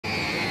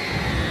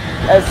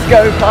Let's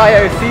go,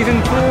 Clio, season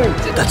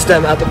 2. That's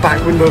them at the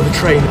back window of the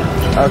train.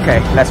 Okay,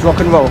 let's rock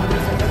and roll.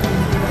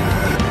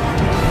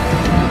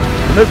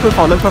 No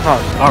profile, no profile.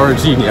 Are a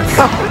genius.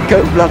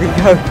 Go, bloody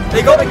go.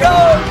 They gotta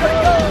go!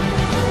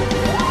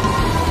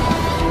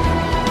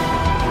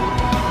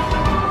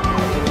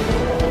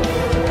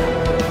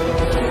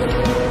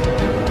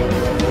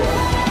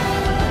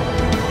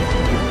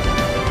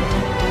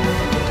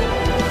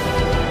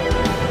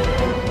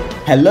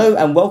 Hello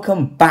and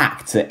welcome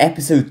back to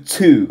episode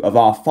 2 of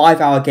our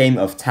 5-hour game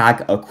of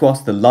tag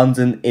across the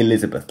London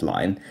Elizabeth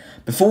line.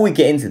 Before we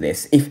get into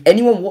this, if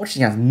anyone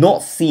watching has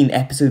not seen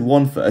episode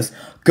 1 first,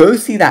 go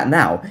see that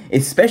now,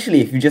 especially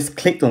if you just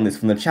clicked on this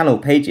from the channel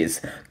pages.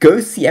 Go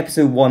see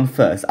episode 1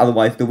 first,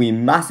 otherwise there'll be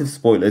massive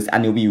spoilers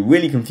and you'll be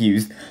really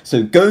confused,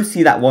 so go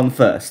see that one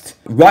first.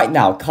 Right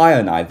now, Kaya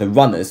and I, the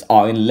runners,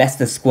 are in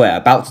Leicester Square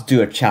about to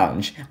do a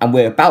challenge, and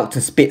we're about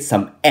to spit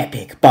some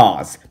epic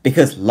bars,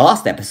 because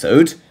last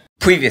episode...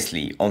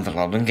 Previously on the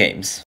London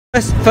Games.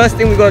 First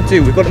thing we've got to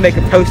do, we've got to make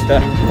a poster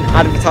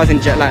advertising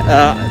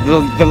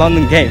the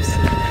London Games,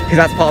 because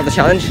that's part of the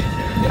challenge.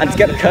 And to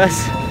get the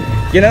curse,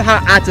 you know how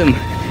Adam,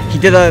 he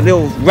did a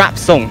little rap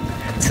song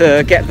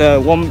to get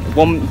the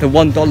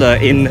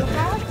 $1 in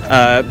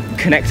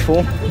Connect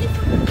 4? Do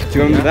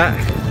you remember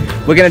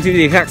that? We're going to do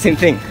the exact same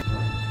thing.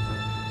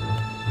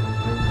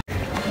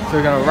 So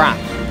we're gonna rap?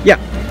 Yeah.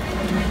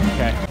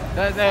 Okay.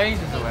 They're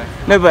ages away.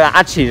 No, but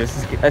actually,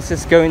 let's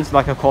just go into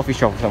like a coffee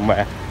shop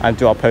somewhere and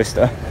do our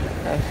poster.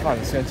 That's fine,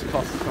 it's going to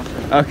cost.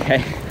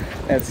 Okay,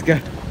 let's go.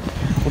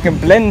 We can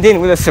blend in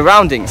with the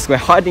surroundings. We're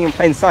hiding in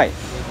plain sight.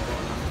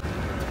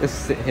 Let's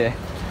sit here.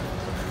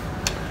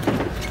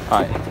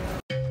 Alright.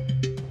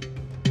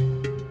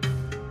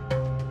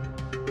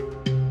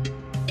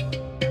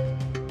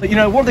 You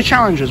know, what are the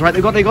challenges, right?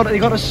 They've got to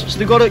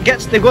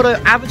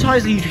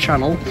advertise the YouTube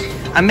channel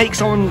and make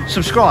someone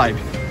subscribe.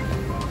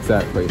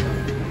 Exactly.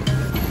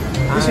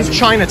 This is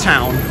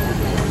Chinatown.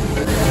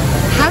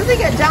 How did they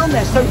get down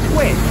there so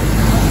quick?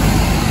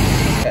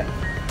 Yeah,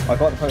 I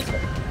got the poster.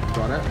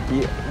 Got it?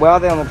 Yeah. Where are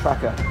they on the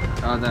tracker?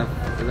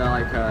 They're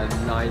like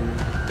 9.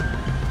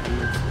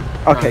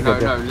 Okay, no,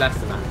 good. no, less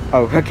than that.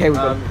 Oh, okay, we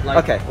got. Like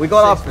okay, we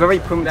got our very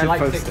primitive like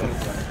poster.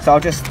 So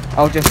I'll just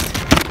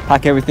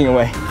pack everything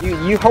away.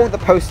 You hold the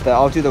poster.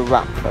 I'll do the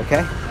wrap.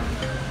 Okay.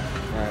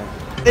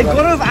 They've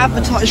got to have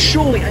advertised,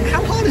 surely. And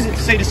how hard is it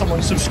to say to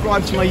someone,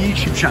 subscribe to my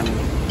YouTube channel?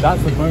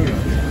 That's the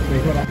bonus.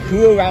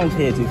 Who around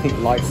here do you think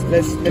likes?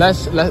 Let's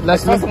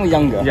have someone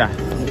younger. Yeah.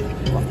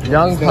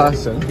 Young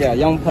person. Yeah,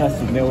 young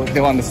person.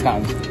 They'll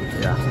understand.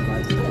 Yeah.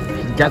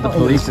 Get the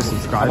police to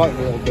subscribe.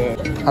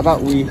 How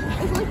about we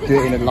do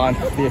it in a line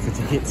for theatre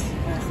tickets?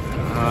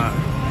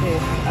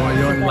 Well,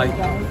 you're like,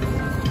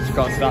 you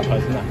got to that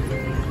person now.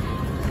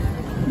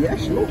 Yeah,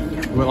 sure.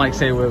 We'll like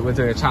say we're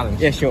doing a challenge.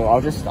 Yeah, sure.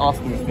 I'll just ask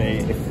them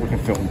if we can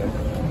film them.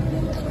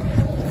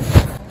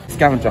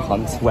 Scavenger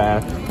hunt, where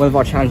one of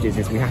our challenges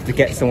is we have to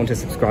get someone to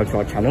subscribe to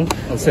our channel.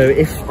 So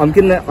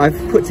I've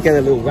put together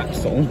a little rap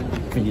song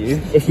for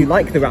you. If you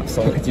like the rap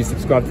song, could you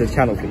subscribe to the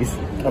channel, please?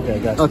 Okay,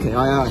 guys. Okay,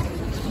 aye.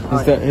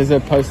 Here's a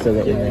poster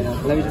that we made.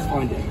 Let me just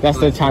find it. That's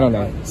the channel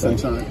name. So.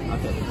 Okay.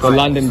 The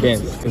London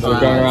Games, because we're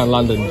going around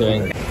London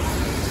doing.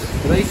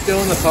 Are they still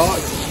in the park?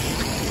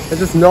 They're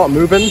just not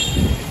moving.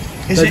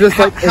 They're just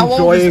like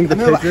enjoying the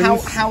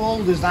pigeons. How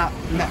old is that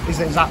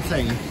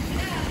thing?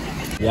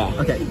 Yeah.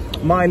 Okay,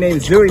 my name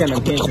is Zuri and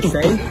I'm here to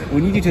say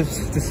we need you to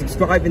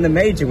subscribe in the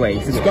major way.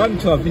 Subscribing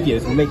to our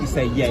videos will make you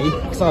say yay,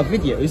 because our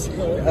videos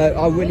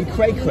are really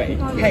cray-cray.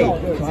 Hey,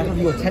 can I have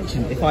your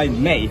attention if I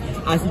may?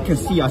 As you can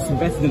see, I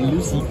invested in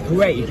Lucy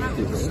Gray,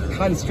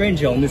 kind of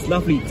stranger on this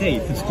lovely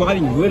day.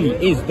 Subscribing really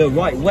is the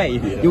right way.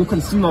 You'll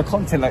consume our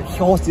content like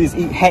horses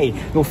eat hay.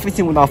 You'll fit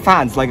in with our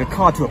fans like a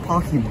car to a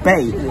parking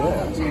bay.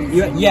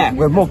 Yeah,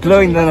 we're more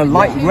glowing than a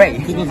light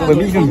ray.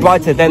 We're even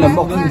brighter than a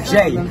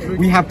Mockingjay.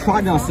 We have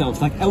pride in ourselves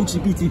like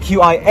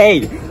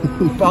LGBTQIA.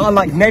 But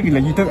unlike Nebula,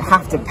 you don't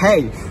have to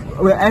pay.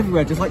 We're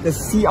everywhere, just like the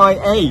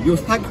CIA. You'll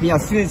thank me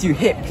as soon as you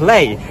hit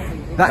play.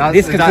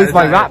 This concludes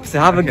my rap, so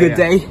have a good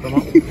day.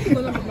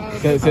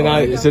 So now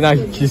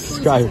you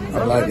subscribe.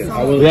 I like it.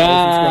 I will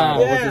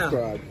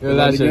subscribe. You're a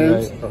legend,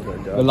 mate.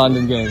 The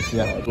London Games,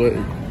 yeah.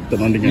 The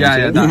London Games.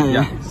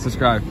 Yeah.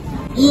 Subscribe.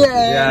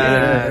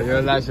 Yeah, you're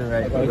a legend,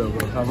 mate.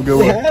 Have a good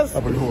one. Yes.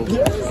 Have a good one.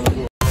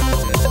 Yes.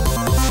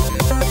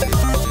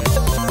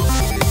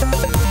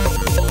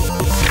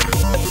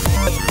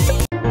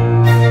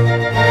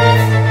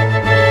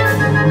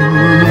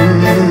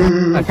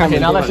 Okay,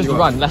 now let's just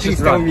run. Let's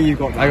just run. You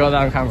got that. I got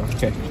that on camera.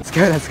 Okay.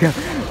 Let's go.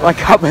 I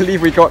can't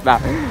believe we got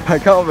that. I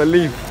can't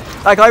believe.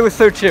 That guy was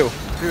so chill.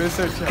 He was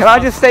so chill. Can I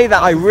just say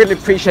that I really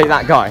appreciate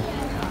that guy?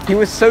 He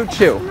was so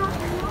chill.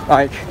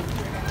 Like,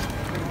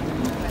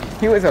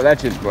 he was a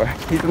legend, bro.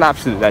 He's an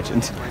absolute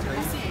legend.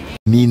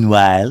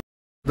 Meanwhile...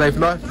 They've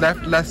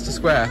left Leicester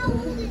Square.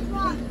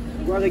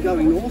 Where are they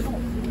going, north?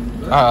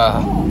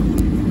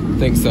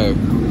 Think so.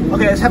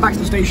 Okay, let's head back to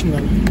the station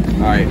then.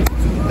 Alright.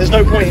 There's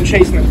no point in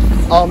chasing them.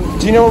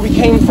 Do you know where we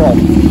came from?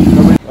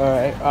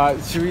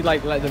 Alright, should we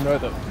like let them know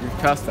that we've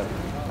cursed them?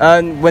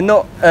 We're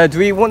not. Do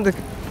we want to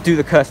do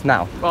the curse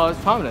now? Well, it's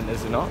permanent,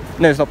 is it not?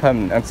 No, it's not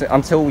permanent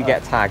until we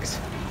get tagged.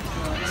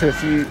 So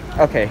if you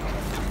okay,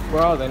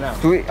 Where are they now?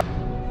 do we?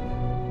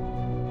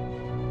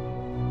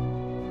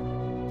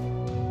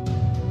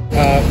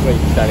 Wait,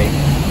 Danny.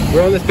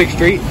 We're on this big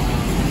street.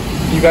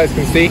 You guys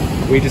can see.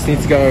 We just need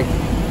to go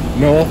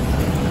north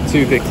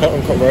to the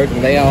Tottenham Road,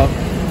 and they are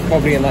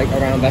probably in like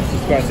around Leicester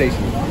Square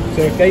Station.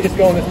 So if they just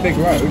go on this big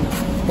road,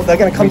 Well, they're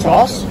going to come to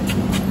us?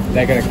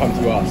 they're going to come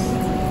to us.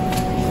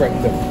 Trick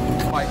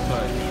them. Quite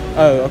close.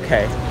 Oh,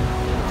 okay.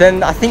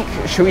 Then I think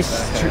should we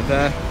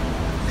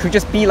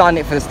just beeline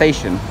it for the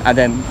station, and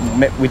then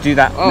we do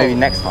that maybe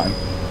next time.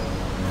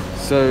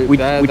 So We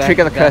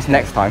trigger the curse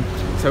next time.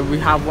 So we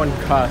have one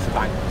curse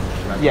bank.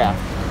 Yeah,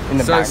 in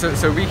the back.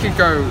 So we could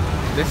go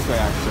this way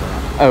actually.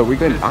 Oh, we're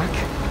going back.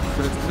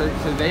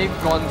 So they've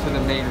gone to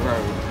the main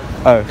road,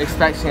 Oh,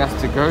 expecting us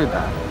to go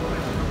there.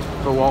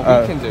 But what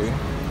we can do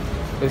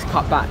is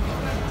cut back.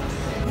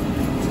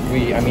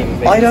 They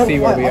can see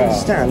where we are.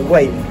 Understand.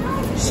 Wait,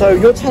 so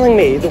you're telling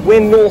me that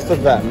we're north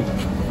of them,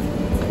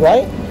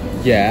 right?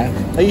 Yeah.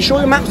 Are you sure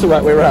your map's the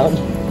right way around?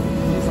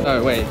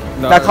 No, wait.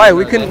 No. now Kyle,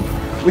 we can.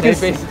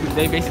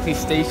 They basically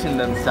station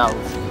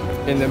themselves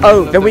in the Oh, middle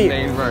of then the we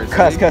main road. So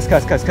curse.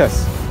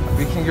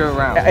 We can go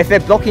around. If they're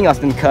blocking us,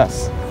 then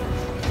curse.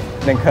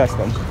 Then curse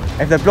them.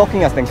 If they're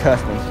blocking us, then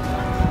curse them.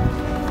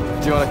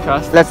 Do you want to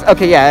curse?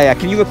 Okay, yeah.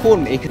 Can you record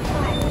me?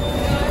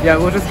 Yeah,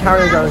 we'll just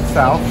carry on going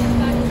south.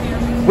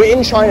 We're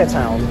in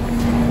Chinatown.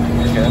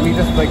 Okay, let me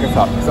just break this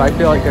up because I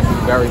feel like this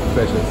is very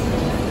suspicious.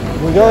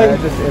 We're going. They're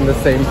just in the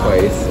same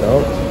place.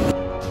 So.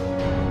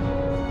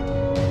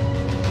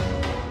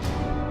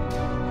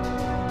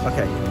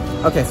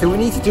 Okay, so we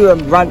need to do a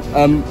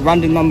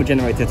random number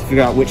generator to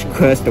figure out which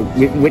curse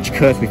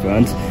we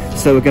found.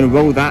 So we're going to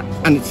roll that,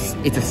 and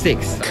it's a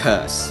 6.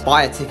 Curse.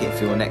 Buy a ticket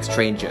for your next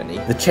train journey.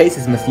 The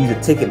chasers must use a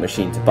ticket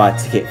machine to buy a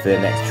ticket for their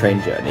next train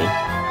journey.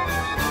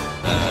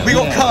 We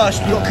got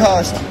cursed.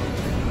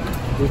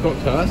 We've got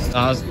cursed?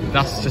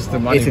 That's just the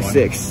money It's a one.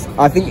 6.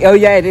 I think. Oh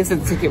yeah, it is a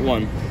ticket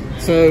one.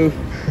 So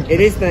it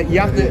is that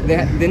you have to.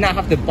 They now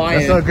have to buy.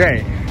 That's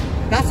okay.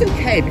 That's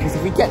okay because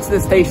if we get to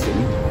the station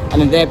and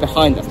then they're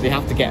behind us, they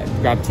have to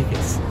grab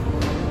tickets.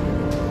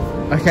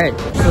 Okay,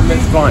 so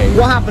that's fine.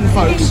 What happened,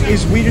 folks,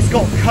 is we just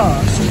got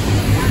cursed,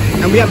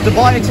 and we have to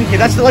buy a ticket.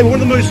 That's like one of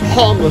the most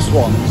harmless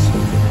ones,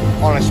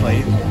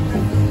 honestly.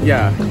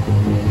 Yeah.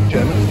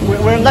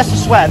 We're in Leicester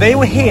Square. They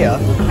were here,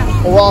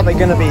 or are they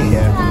going to be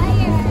here?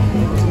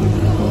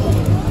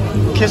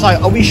 Because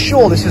are we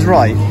sure this is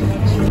right?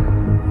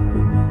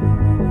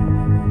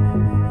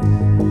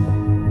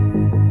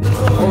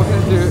 What we're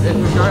going to do is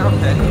we're going up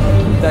here.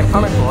 They're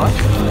coming for us.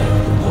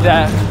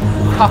 They're a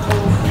couple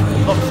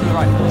blocks to the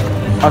right.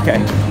 Okay,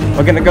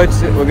 we're gonna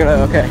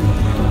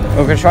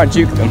try and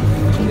juke them.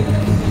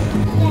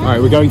 Alright,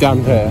 we're going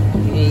down here.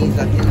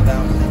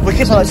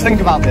 Because let's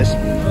think about this.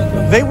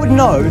 They would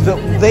know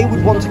that they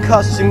would want to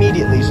curse us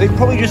immediately, so they've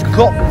probably just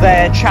got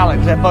their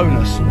challenge, their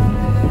bonus.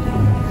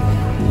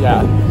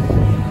 Yeah.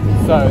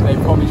 So they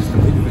probably just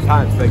completed the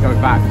challenge, so they're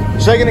going back.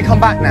 So they're going to come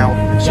back now,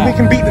 so we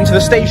can beat them to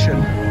the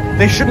station.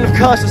 They shouldn't have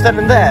cursed us then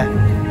and there.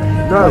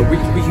 No, we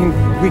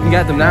can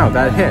get them now.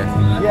 They're here.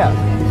 Yeah.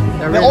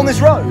 They're on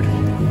this road.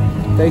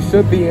 They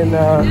should be in.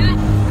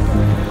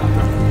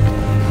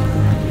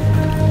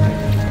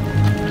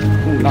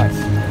 Ooh, nice.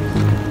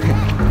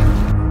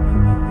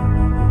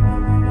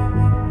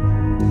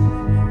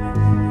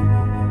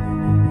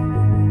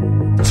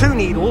 2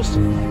 needles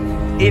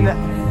in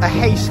a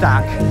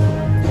haystack.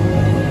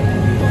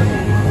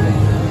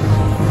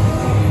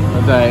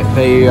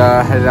 They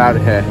headed out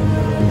of here.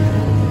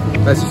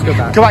 Let's just go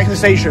back. Go back to the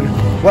station.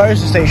 Where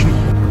is the station?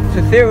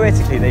 So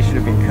theoretically, they should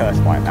have been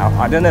cursed by now.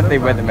 I don't know if they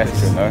read the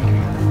message though.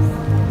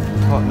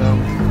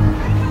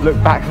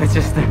 Look back for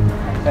just to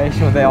make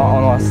sure they are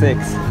on our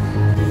 6.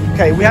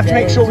 Okay, we have to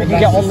make sure we can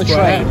get on the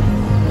train.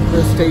 To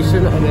the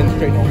station and then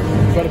straight on.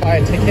 You've got to buy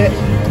a ticket,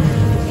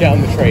 get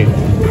on the train.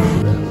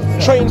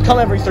 Trains come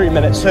every 3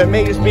 minutes, so it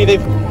may just be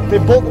they've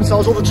bought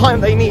themselves all the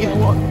time they need.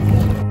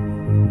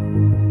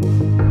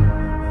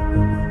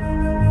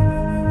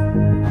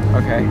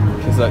 Okay,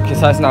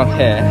 because that's now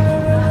here,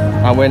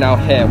 and we're now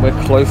here. We're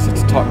closer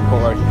to Tottenham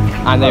Court Road,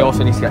 and they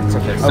also need to get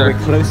tickets. So we're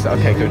closer.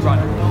 Okay, good.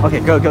 Okay,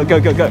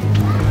 go.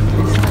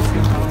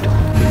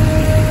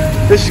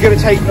 This is going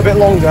to take a bit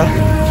longer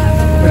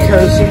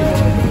because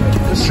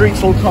the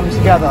streets all come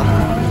together.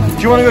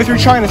 Do you want to go through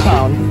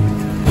Chinatown?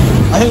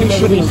 I think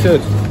we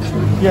should.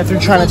 Yeah, through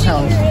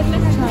Chinatown.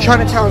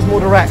 Chinatown's more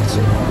direct.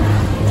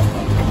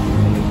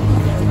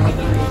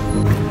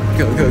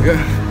 Go.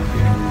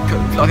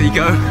 Bloody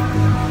go.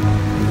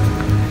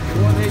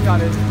 What they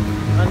done is, I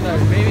don't know,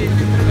 maybe it's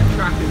just a bit of a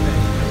traffic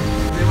thing.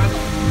 They went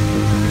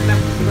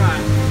left to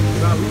right,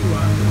 where we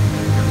were.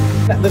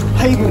 The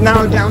pavement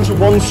narrowed down to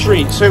 1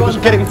 street, so it was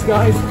getting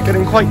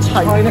quite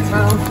tight.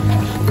 Chinatown,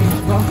 in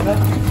Russia,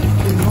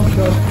 in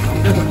Moscow,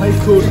 there's a place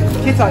called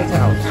Kitai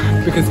Town,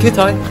 because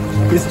Kitai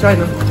is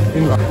China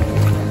in Russia.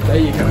 There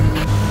you go.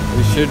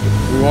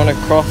 We want to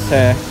cross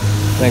here,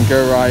 then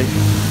go right,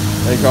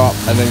 They go up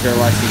and then go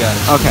right again.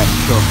 Okay,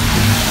 sure.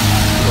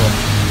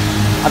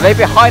 Are they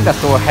behind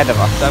us or ahead of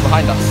us? They're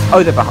behind us.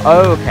 Oh, they're behind.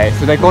 Oh, okay.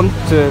 So they've gone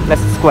to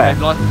Leicester Square.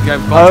 They've gone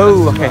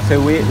Oh, to okay. Leicester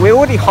So we're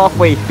already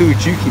halfway through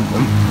juking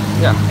them.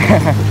 Yeah.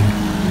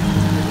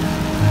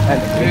 And,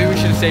 Maybe we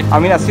should have saved. I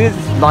mean, as soon as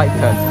this light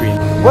turns green.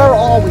 Where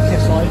are we,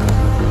 Kissline?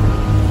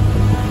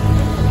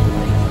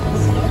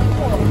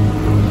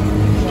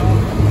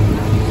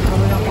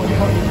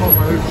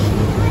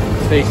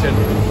 Station.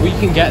 We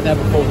can get there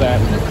before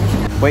then.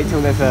 Wait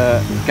till there's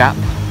a gap.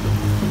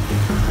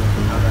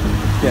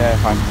 Yeah,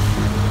 fine.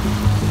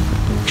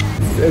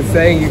 It's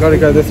saying you gotta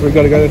go this way, we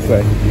gotta go this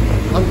way.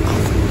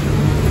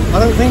 I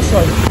don't think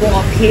so. What,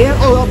 up here?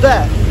 Oh, up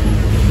there?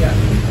 Yeah.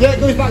 Yeah, it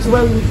goes back to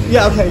where we...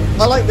 Yeah, okay.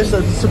 I like this though,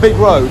 it's a big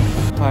road.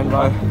 Fine,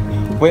 bye.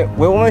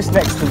 We're almost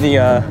next to the,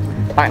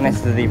 back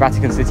next to the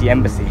Vatican City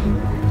Embassy.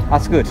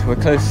 That's good, we're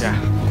close. Yeah.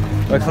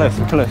 We're close,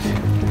 we're close.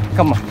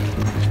 Come on.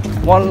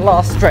 One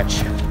last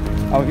stretch.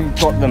 Oh, we've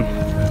got them.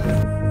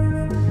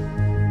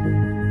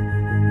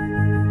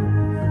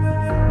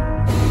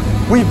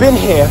 We've been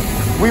here.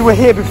 We were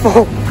here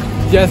before.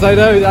 Yes, I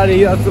know,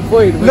 Daddy, that's the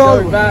point. We're No,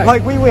 going back.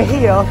 like we were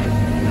here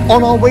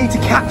on our way to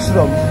catch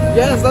them.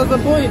 Yes, that's the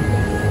point.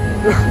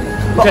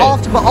 But,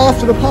 Okay. but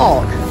after the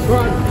park.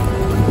 Run.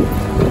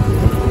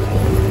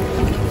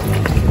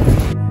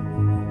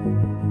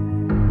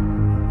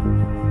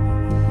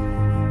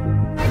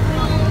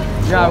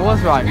 Yeah, I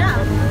was right.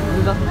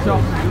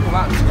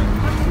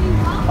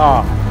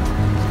 Ah.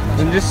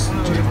 Then just...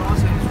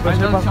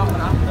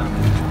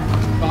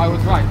 But I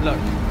was right, look.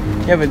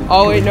 Yeah, but...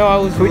 Oh wait, no, I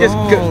was Can we just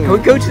go, can we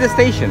go to the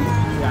station?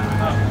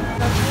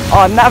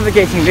 Our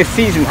navigating this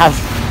season has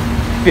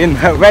been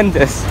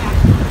horrendous.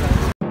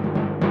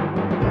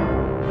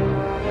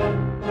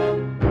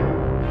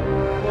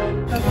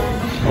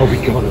 Oh, we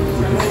got it.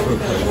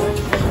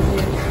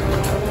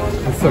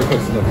 We're so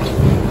close to them.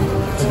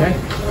 Okay.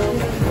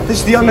 This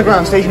is the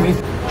underground station.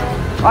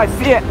 I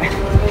see it.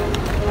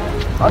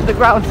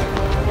 Underground.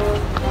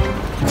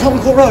 Tom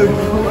Court Road.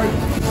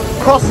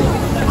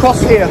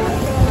 Cross here.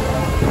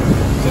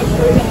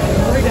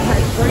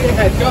 Straight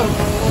ahead, go.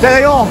 There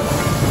they are.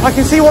 I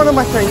can see one of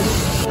my things.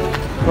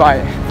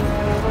 Right.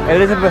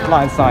 Elizabeth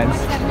line signs.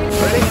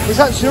 Is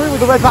that Suri with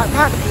the red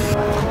backpack?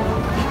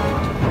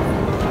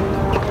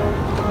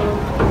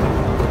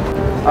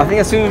 I think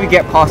as soon as we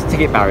get past the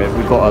ticket barrier,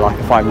 we've got like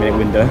a 5-minute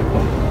window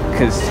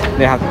because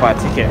they have to buy a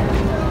ticket.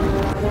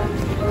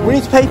 We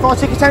need to pay for our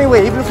tickets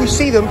anyway, even if we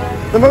see them.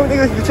 The moment they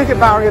go through the ticket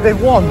barrier, they've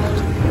won.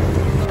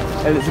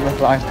 Elizabeth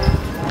line.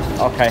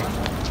 Okay.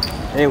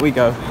 Here we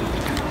go.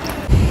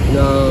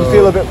 No. I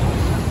feel a bit...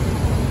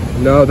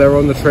 No, they're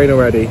on the train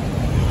already.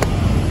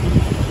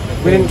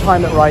 We didn't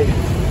time it right.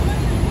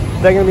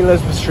 They're going to be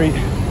Elizabeth Street.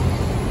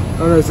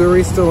 Oh no,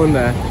 Zuri's still in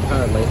there,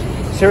 apparently.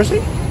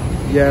 Seriously?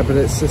 Yeah, but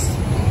it's just...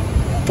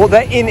 Well,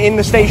 they're in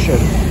the station.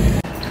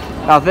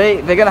 Now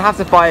they're gonna have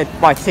to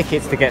buy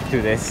tickets to get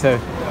through this, so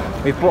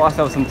we've bought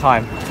ourselves some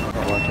time.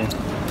 Not working.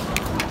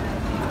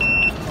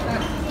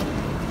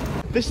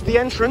 This is the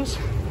entrance.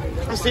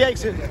 That's the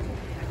exit.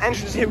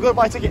 Entrance here, we've got to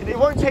buy a ticket. It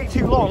won't take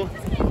too long,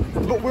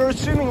 but we're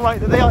assuming, right,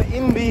 that they are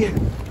in the...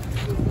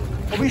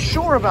 Are we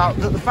sure about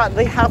the fact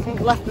they haven't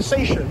left the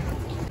station?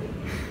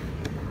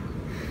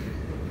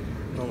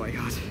 Oh my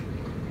god.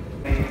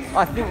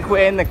 I think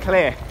we're in the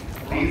clear.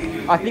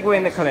 I think we're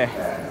in the clear.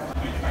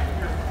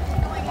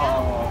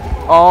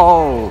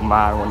 Oh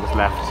man, one just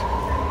left.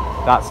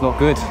 That's not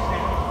good.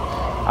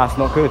 That's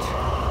not good.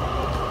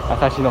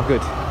 That's actually not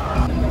good.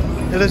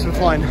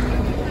 Elizabeth line.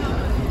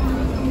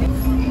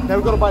 Now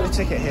we've got to buy the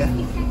ticket here.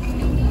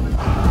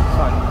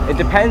 It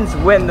depends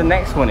when the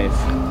next one is.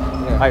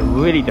 Yeah. Like,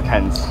 really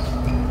depends.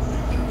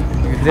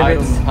 Because Hide if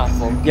on it's, the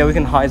platform. Yeah, we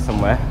can hide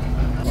somewhere.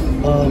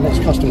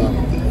 Next customer.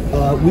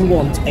 We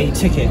want a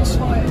ticket.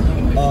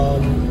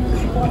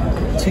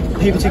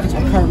 Paper tickets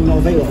are currently not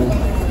available.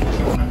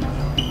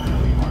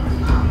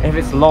 If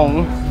it's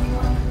long,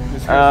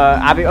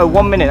 Abby,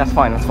 1 minute, that's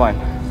fine, that's fine.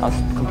 That's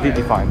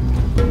completely fine.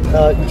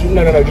 No,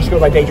 just go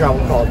by day travel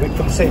card.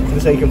 For the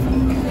sake of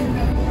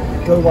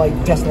go by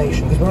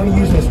destination, because we're only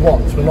using this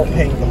once, we're not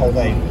paying for the whole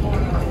day.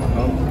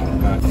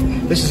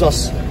 This is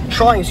us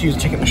trying to use a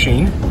ticket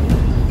machine.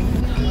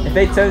 If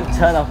they don't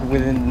turn up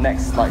within the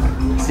next like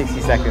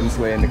 60 seconds,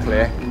 we're in the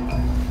clear.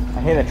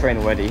 I hear the train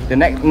already. The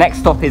next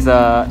stop is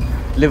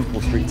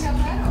Liverpool Street.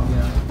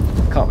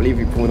 Can't believe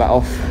we pulled that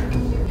off.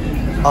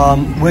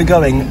 We're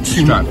going to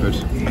Stratford.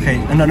 Okay,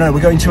 no,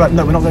 we're going to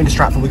no, we're not going to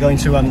Stratford. We're going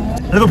to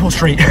Liverpool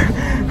Street.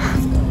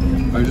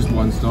 Oh, just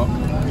one stop?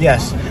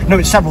 Yes. No,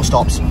 it's several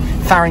stops.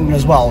 Farringdon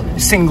as well.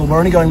 Single. We're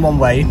only going one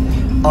way.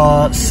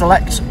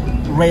 Select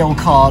rail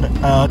card.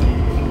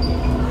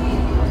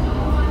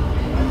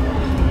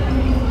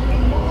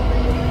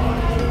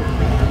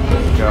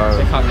 Go.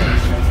 They can't get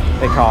this.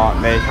 They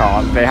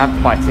can't. They have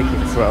to buy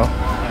tickets as well.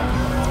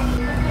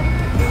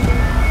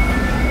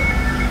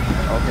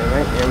 Okay,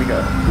 right, here we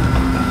go.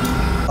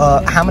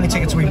 How many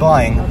tickets are we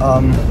buying?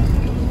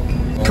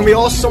 Can we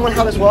ask someone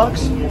how this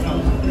works?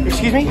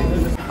 Excuse me?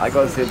 I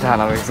gotta sit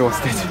down, I'm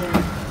exhausted.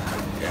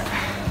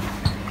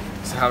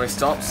 How many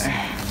stops?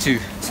 Two.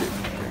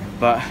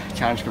 But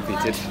challenge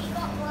completed.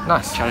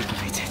 Nice. Challenge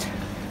completed.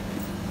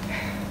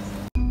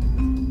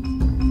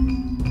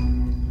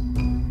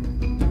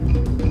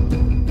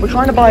 We're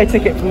trying to buy a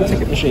ticket from the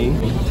ticket machine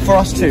for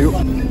us two.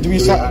 Do we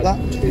set that?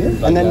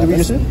 And then do we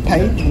just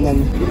pay? And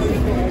then,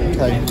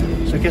 okay.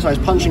 So in case I was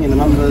punching in the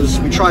numbers,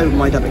 we tried with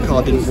my debit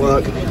card, didn't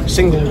work.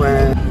 Single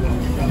wear.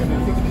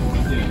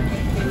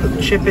 Put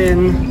the chip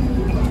in.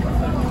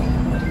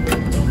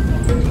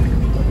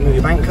 Move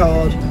your bank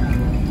card.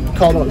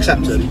 Card not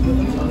accepted.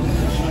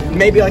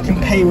 Maybe I can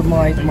pay with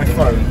my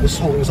phone. This is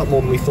holding us up more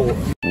than we thought.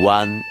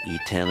 One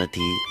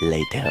eternity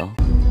later.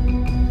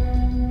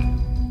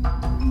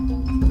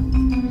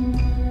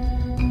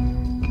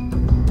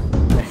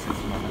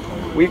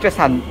 We've just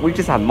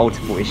had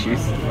multiple issues.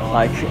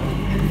 Like,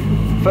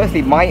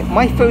 firstly,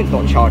 my phone's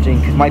not charging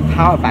because my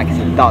power bank is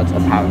a dud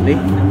apparently.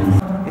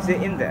 Is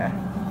it in there?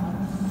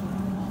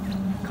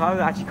 Kyle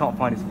actually can't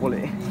find his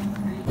wallet.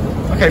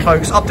 Okay,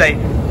 folks, update.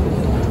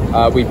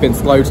 We've been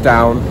slowed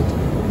down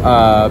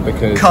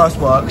because Curse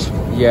worked.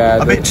 Yeah,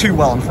 a bit too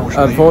well,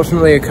 unfortunately.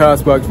 Unfortunately, a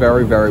curse worked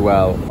very, very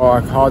well.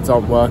 Our cards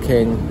aren't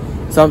working.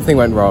 Something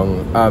went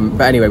wrong.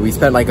 But anyway, we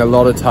spent like a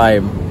lot of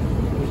time,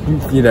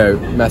 you know,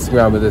 messing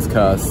around with this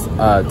curse,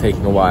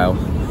 taking a while.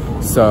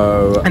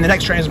 So. And the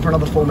next train isn't for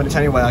another 4 minutes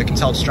anyway. I can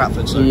tell to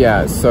Stratford. So.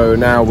 Yeah. So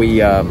now we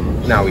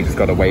just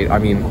gotta wait. I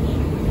mean,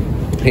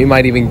 he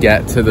might even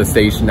get to the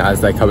station as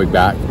they're coming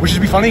back. Which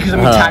would be funny because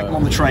then we tag them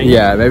on the train.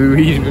 Yeah, maybe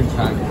we even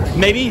tag them.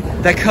 Maybe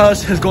their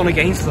curse has gone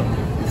against them.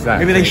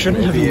 Exactly. Maybe they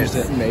shouldn't have used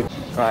it. Maybe.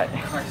 Right.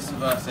 Crisis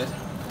averted.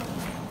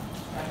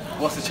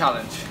 What's the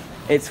challenge?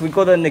 We've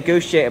got to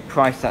negotiate a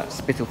price at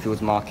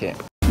Spitalfields Market.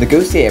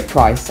 Negotiate a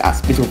price at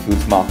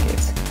Spitalfields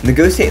Market.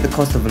 Negotiate the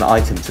cost of an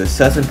item to a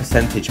certain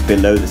percentage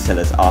below the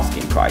seller's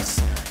asking price.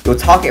 Your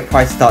target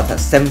price starts at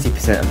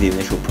 70% of the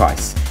initial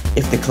price.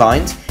 If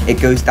declined, it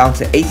goes down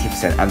to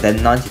 80% and then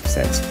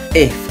 90%.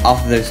 If,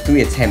 after those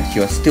 3 attempts,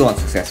 you are still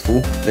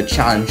unsuccessful, the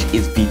challenge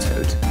is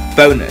vetoed.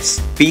 Bonus,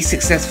 be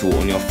successful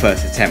on your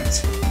first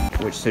attempt.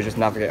 So just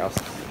navigate us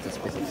to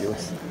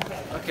Spitalfields.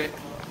 Okay.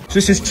 So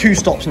this is 2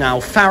 stops now,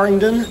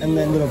 Farringdon and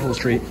then Liverpool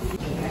Street.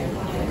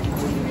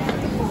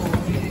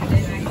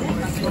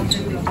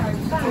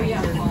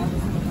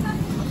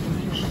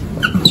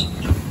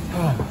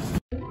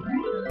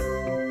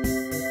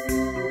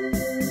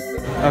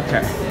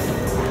 Okay,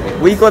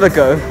 we gotta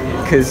go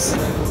because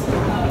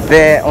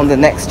they're on the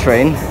next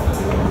train,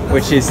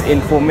 which is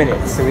in 4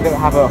 minutes, so we don't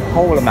have a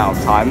whole amount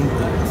of time.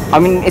 I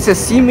mean, it's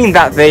assuming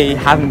that they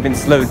haven't been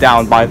slowed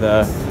down by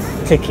the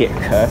ticket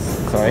curse,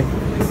 sorry.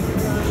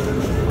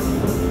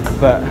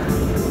 But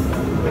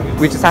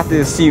we just have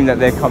to assume that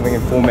they're coming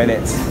in 4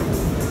 minutes.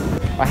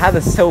 I had a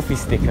selfie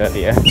stick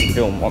earlier to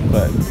film one,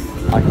 but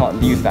I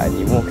can't use that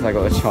anymore because I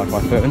got to charge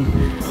my phone.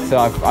 So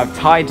I've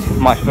tied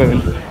my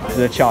phone to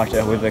the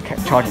charger with the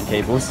charging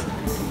cables.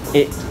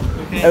 It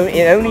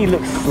only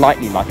looks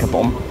slightly like a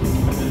bomb.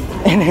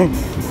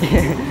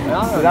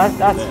 So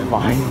that's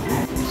fine.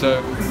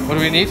 So, what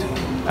do we need?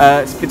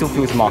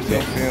 Spitalfields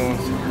Market.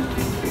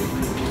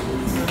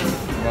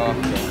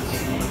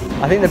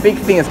 I think the big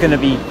thing is going to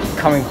be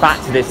coming back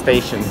to this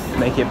station,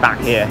 make it back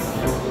here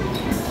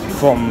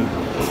from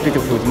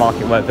Spitalfields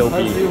Market where they'll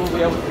be. Hopefully we'll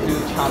be able to do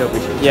the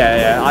challenge.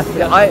 Yeah.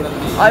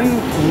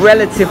 I'm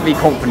relatively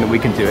confident we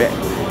can do it.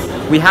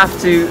 We have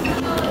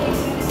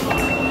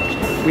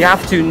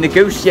to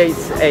negotiate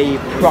a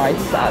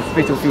price at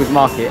Spitalfields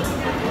Market.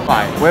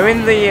 Right, we're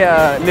in the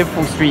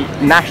Liverpool Street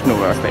National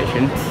Rail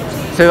Station,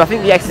 so I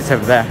think the exit's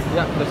over there.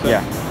 Yeah, that's right.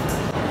 Yeah.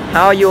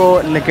 How are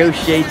your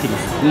negotiating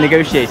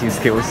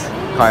skills,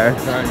 Kyle?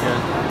 Very good.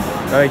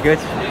 Very good.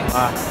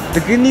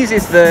 The good news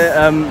is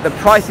the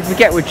price. If we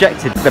get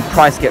rejected, the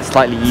price gets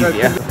slightly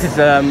easier because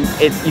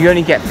you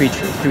only get three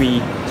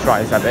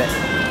tries of it.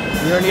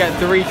 You only get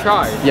 3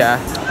 tries. Yeah.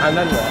 And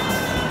then what?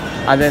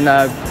 And then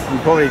we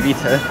probably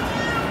veto.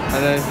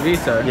 And then it's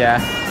veto. Yeah.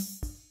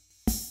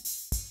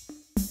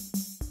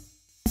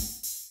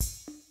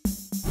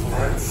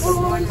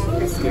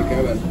 Let's get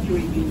going.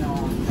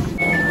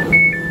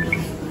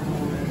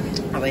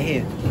 Are they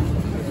here?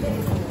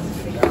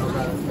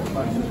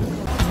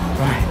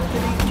 Right.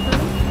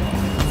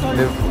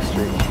 Liverpool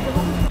Street.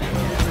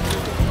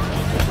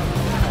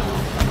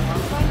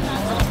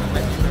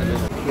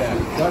 Yeah,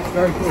 that's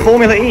very cool.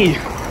 Formula E.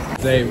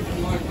 Name.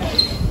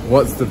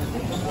 What's the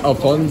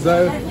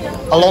Alfonso?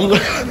 Alonso.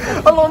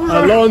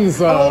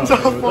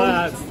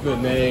 That's the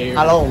name.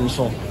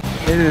 Alonso.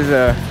 This is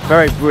a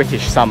very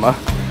British summer.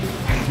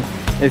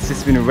 It's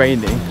just been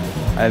raining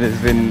and there's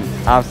been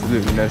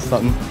absolutely no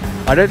sun.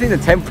 I don't think the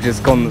temperature's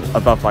gone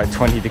above like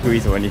 20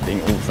 degrees or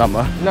anything all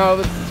summer. No,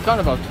 it's gone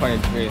above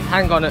 20 degrees.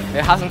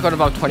 It hasn't gone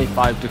above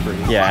 25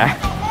 degrees. Yeah.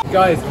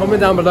 Guys, comment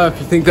down below if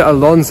you think that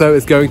Alonso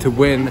is going to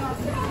win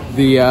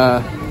the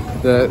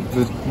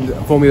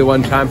Formula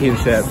 1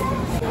 championship,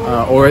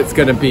 or it's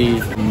going to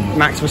be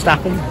Max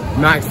Verstappen.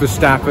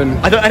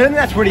 I don't think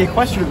that's really a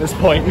question at this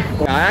point.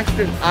 I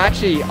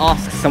actually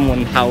asked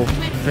someone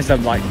for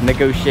some like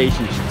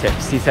negotiation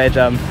tips. He said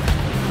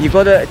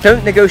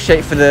don't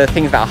negotiate for the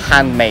things that are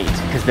handmade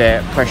because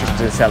they're precious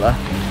to the seller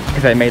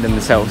because they made them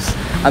themselves.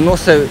 And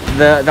also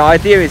the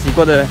idea is you've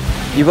got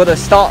to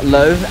start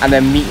low and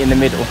then meet in the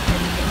middle.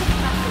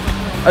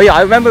 Oh yeah,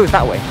 I remember it was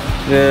that way.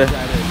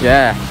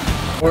 Yeah.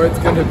 Or it's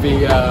going to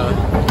be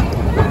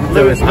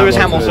Lewis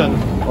Hamilton.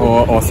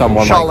 Or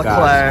someone Charles like that.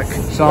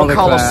 Leclerc. Charles Or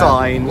Carlos Leclerc,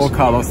 Sainz. Or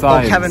Carlos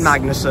Sainz. Or Kevin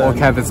Magnussen. Or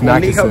Kevin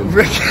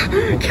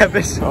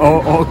Magnussen.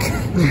 Or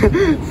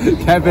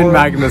Kevin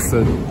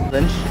Magnussen.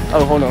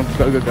 Oh, hold on.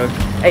 Go.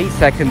 8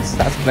 seconds.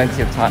 That's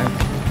plenty of time.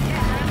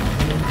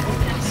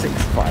 6,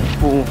 5,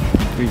 4,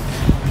 3.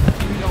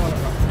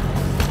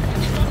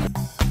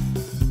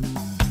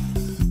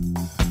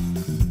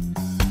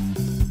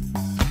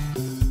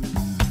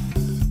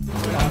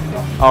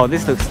 Oh,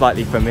 this looks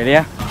slightly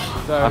familiar.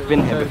 I've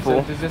been here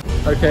before.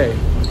 Okay.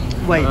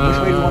 Wait, which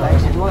way do you want to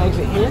exit? Do you want to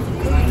exit here?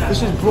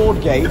 This is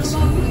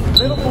Broadgate.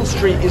 Liverpool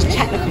Street is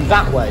technically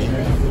that way.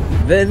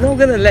 They're not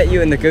going to let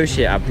you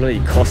negotiate at bloody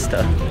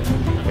Costa.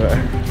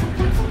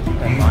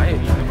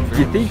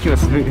 You think you're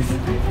smooth.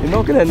 You're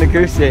not going to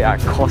negotiate at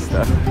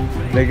Costa.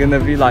 They're going to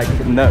be like,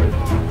 no.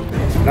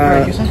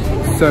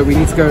 So we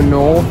need to go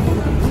north,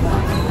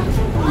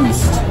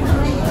 east.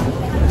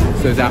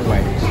 So that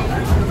way.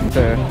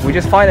 So we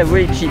just find a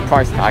really cheap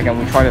price tag and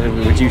we try to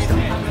reduce them,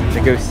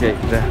 negotiate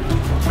the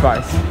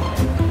price.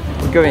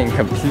 We're going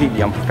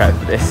completely unprepared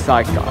for this.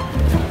 I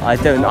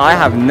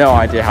have no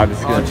idea how this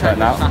is going to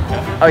turn out.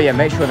 Oh yeah,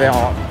 make sure they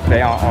are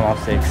on our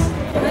 6.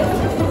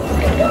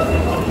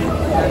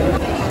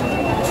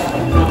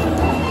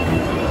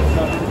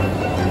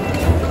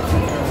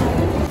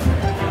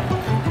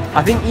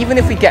 I think even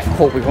if we get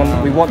caught, we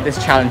want this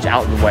challenge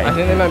out of the way. I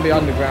think they might be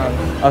underground.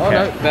 Okay. Oh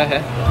no, they're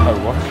here. Oh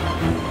what?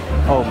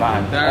 Oh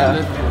man. They're in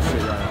Liverpool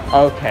Street right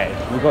now. Okay,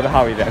 we've got to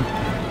hurry then.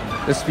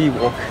 The speed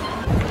walk.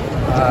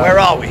 Where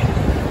are we?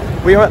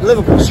 We are at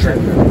Liverpool Street.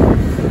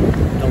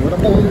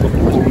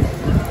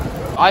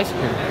 Ice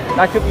cream.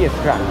 That could be a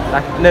scrap.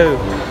 No,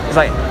 it's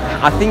like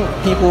I think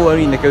people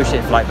only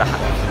negotiate for like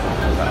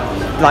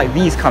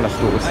these kind of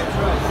stores.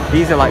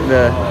 These are like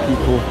the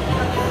people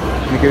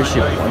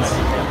negotiable ones.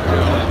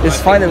 It's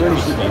fine and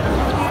really cheap.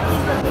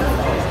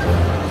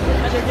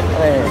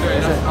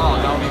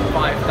 That'll be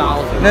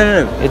 5,000.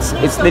 No. It's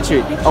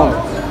literally. Oh,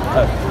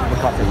 we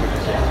can't take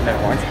pictures. Yeah,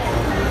 never mind.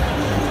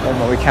 Oh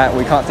no, we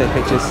can't take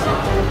pictures.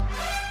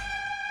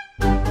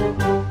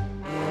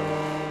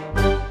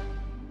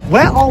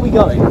 Where are we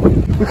going?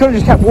 We could have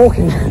just kept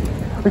walking.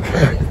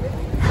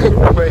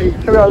 Wait.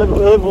 Here we are,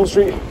 Liverpool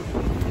Street.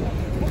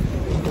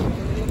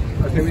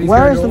 Okay,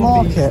 Where is the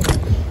market?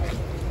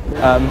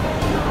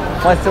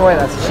 Find somewhere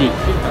that's cheap.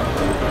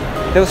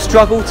 They'll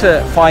struggle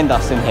to find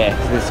us in here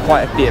because there's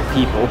quite a bit of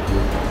people.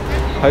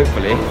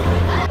 Hopefully.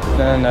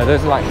 No,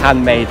 those are like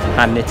handmade,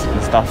 hand knitted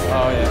and stuff.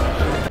 Oh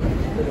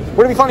yeah.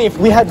 Would it be funny if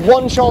we had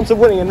one chance of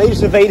winning and they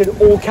just evaded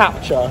all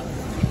capture?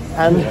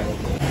 And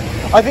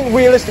I think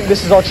realistically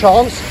this is our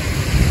chance.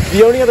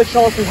 The only other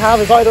chance we have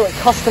is either at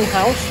Custom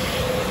House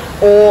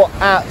or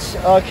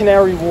at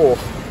Canary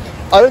Wharf.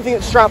 I don't think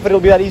at Stratford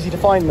it'll be that easy to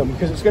find them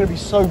because it's going to be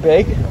so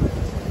big.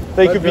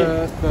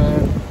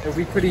 It'll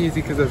be pretty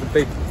easy because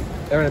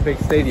they're in a big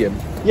stadium.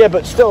 Yeah,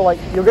 but still, like,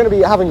 you're going to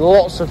be having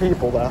lots of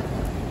people there.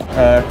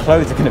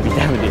 Clothes are going to be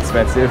definitely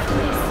expensive.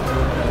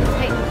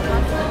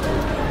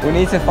 We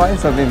need to find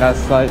something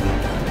that's like.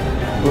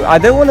 I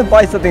don't want to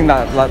buy something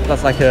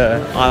that's like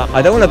a.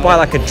 I don't want to buy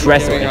like a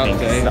dress or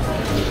anything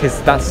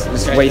because that's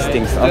just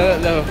wasting stuff.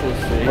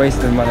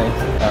 Wasting money.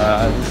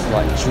 This is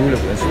like jewelry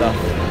and stuff.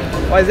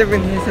 Why is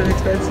everything here so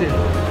expensive?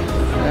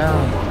 Yeah.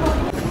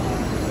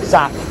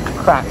 Zach,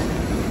 crack,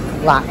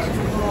 lack,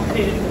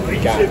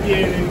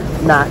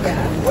 knack.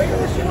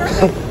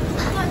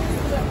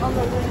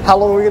 How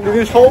long are we going to do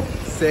this for?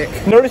 Sick.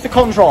 Notice the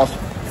contrast.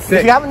 Sick.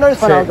 If you haven't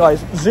noticed by now,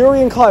 guys,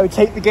 Zuri and Kyle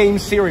take the game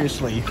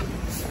seriously.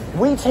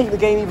 We take the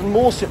game even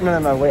more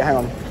seriously. No, wait, hang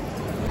on.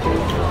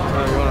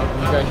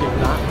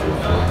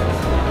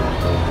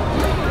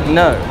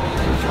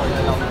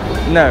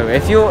 No.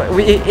 If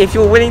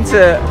you're willing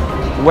to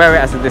wear it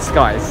as a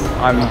disguise,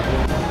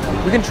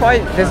 we can try.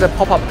 There's a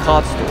pop-up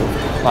card store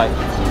like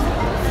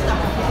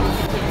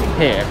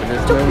here, but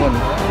there's no one.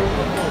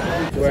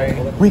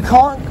 We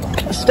can't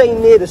stay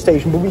near the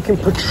station, but we can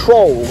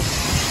patrol.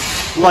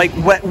 Like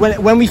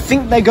when we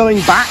think they're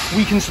going back,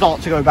 we can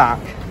start to go back.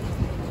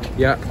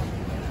 Yeah.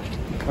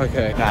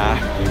 Okay. Nah,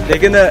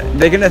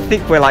 they're gonna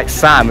think we're like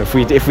Sam if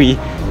we say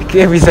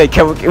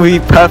we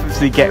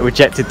purposely get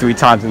rejected 3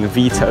 times in the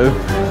veto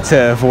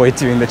to avoid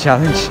doing the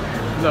challenge.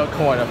 No,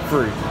 come on, a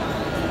fruit.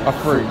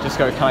 Just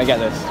go. Can I get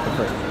this for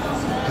free?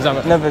 Because I'm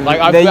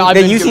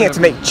they're using it to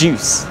make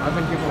juice. I've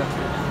been given a.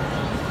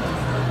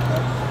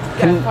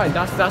 Yeah, fine.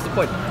 That's the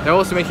point. They're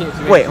also making it to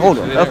make Wait, juice, hold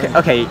so on. they don't-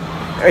 Okay.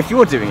 If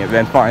you're doing it,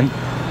 then fine.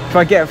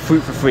 Try get a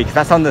fruit for free because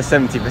that's under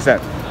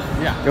 70%.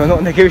 Yeah. You're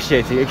not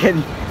negotiating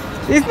again.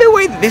 There's no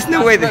way.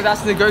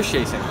 That's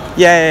negotiating.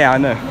 Yeah, I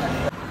know.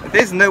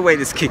 There's no way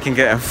this kid can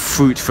get a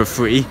fruit for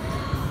free.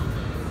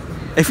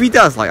 If he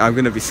does, like, I'm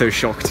gonna be so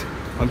shocked.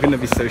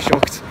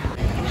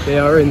 They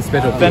are in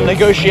Spitalfields. They're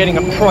negotiating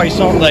a price,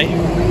 aren't they?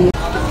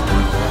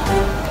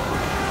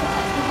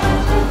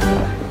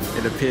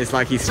 It appears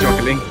like he's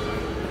struggling.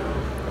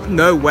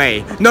 No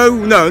way. No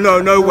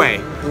way.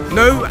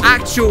 No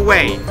actual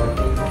way.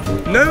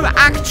 No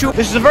actual.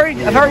 This is a very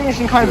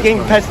interesting kind of game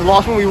compared to the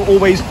last one. We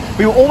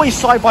were always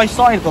side by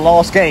side at the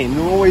last game.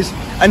 We were always,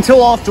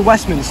 until after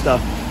Westminster.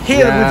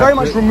 Here we're very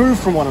much removed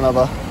from one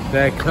another.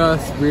 Their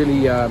curse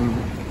really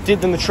did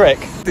them the trick.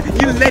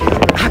 You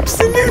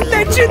absolute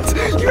legend!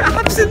 You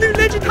absolute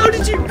legend! How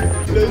did you?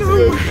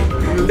 No.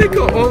 They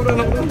got hold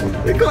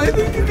on. They got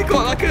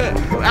like a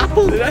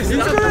apple. He's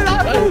got an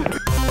apple.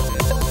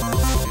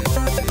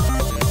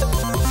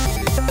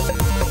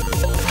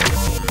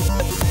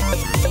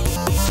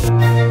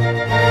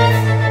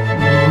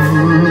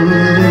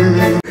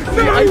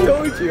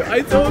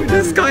 I told you.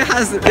 This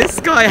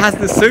guy has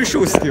the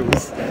social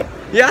skills.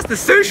 He has the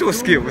social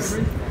skills.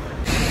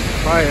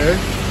 fire.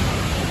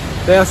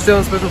 They are still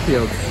in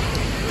Spitalfields.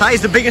 That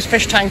is the biggest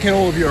fish tank in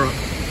all of Europe.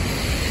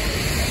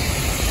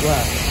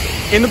 Where?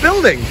 In the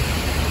building.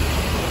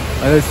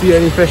 I don't see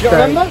any fish tank.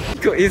 Remember?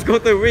 He's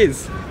got the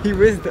whiz. He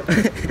whizzed. I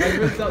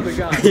whizzed up the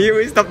guy. He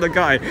whizzed up the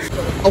guy.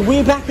 Are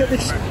we back at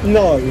this?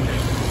 No.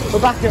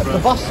 We're back at the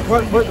bus.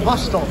 We're at the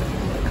bus stop.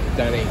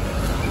 Danny,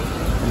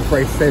 I'm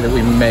afraid to say that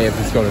we may have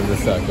just gone in the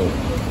circle.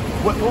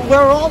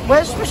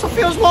 Where's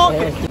Spitalfields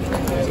Market?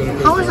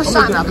 How is a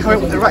sat nav coming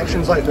up with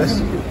directions like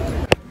this?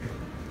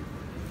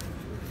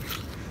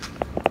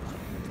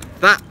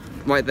 That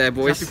right there,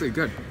 boys. That's pretty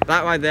good.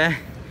 That right there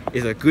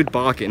is a good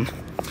bargain.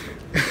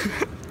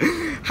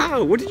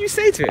 How? What did you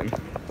say to him?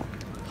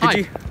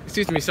 Hi.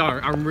 Excuse me,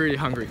 sorry, I'm really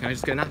hungry. Can I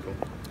just get an apple?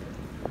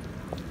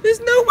 There's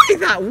no way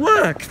that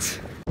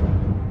worked.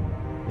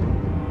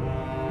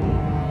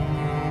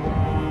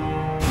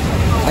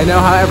 I know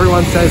how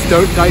everyone says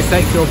don't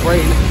dissect your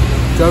brain,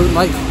 don't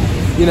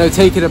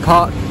take it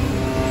apart.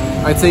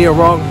 I'd say you're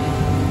wrong.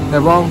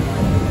 They're wrong.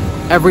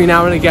 Every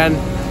now and again,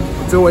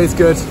 it's always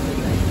good.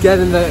 Get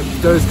in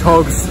those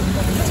cogs,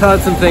 turn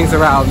some things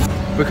around.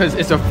 Because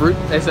it's a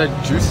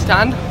juice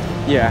stand.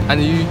 Yeah.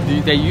 And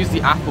they use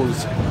the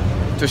apples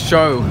to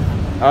show.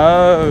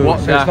 Oh. What?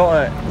 So it's not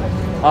a.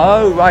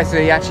 Oh right. So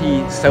they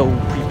actually sell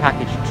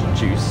prepackaged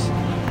juice.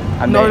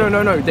 And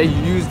No. They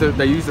use the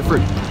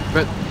fruit,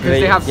 but because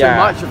they have so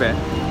much of it,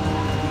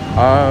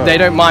 they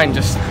don't mind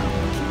just.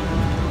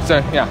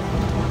 So yeah.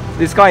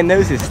 This guy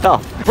knows his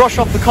stuff. Brush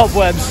off the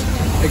cobwebs.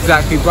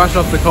 Exactly, brush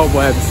off the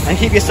cobwebs. And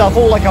keep yourself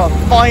all like a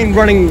fine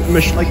running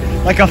machine,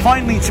 like a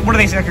finely, what do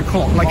they say, like a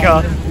clock, like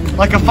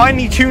a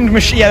finely tuned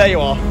machine. Yeah, there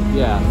you are.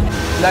 Yeah.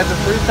 There's a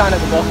fruit stand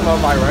at the bottom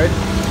of my road,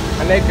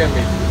 and they've given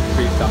me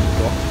free stuff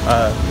before.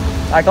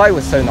 That guy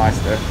was so nice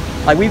though.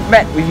 Like we've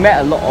met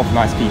a lot of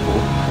nice people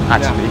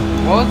actually.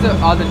 Yeah. What was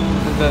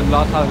the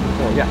last time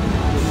before? Yeah.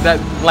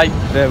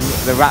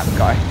 The rap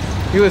guy.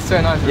 He was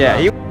so nice.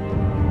 Yeah.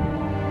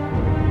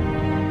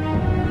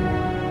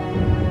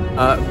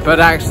 But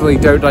actually,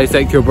 don't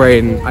dissect your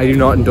brain. I do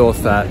not endorse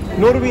that.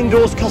 Nor do we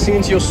endorse cussing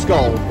into your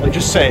skull. Like,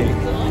 just saying.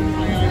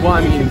 Well,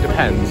 I mean, it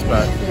depends,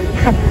 but...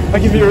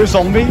 Like if you're a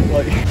zombie,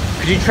 like...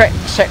 Could you check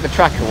the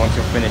tracker once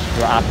you're finished with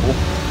your apple?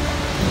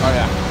 Oh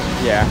yeah.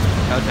 Yeah.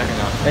 I'll check it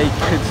out. They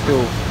could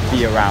still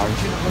be around.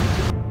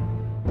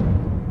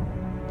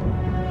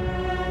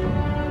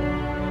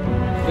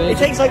 It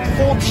takes like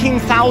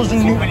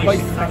 14,000 newtons,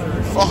 like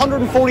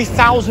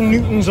 140,000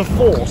 newtons of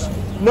force.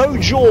 No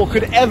jaw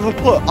could ever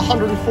put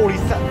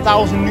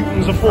 140,000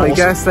 newtons of force. I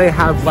guess they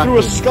have weapons. Through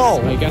a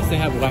skull. I guess they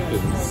have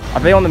weapons. Are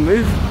they on the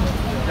move?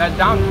 They're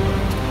down.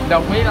 They're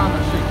way down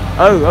the street.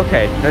 Oh,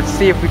 okay. Let's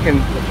see if we can.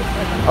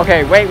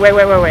 Okay, wait.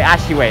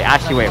 Actually, wait.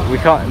 We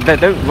can't.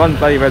 Don't run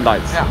bloody red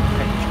lights. Yeah.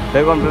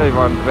 Don't run bloody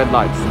red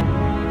lights.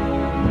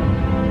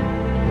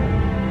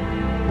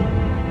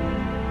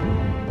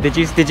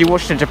 Did you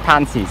watch the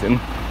Japan season?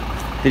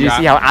 Did you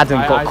see how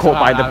Adam got caught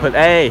by the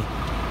police?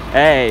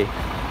 Hey.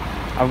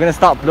 I'm gonna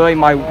start blowing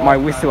my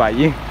whistle at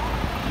you.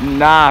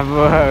 Nah,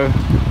 bro.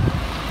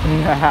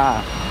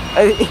 Nah.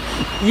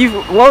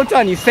 Well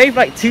done. You saved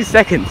like 2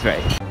 seconds,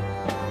 mate.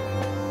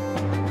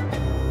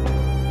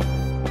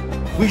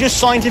 We just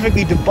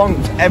scientifically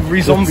debunked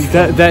every zombie.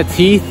 Their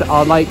teeth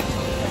are like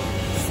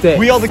sticks.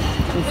 We are the.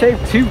 You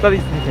saved 2 bloody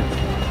seconds.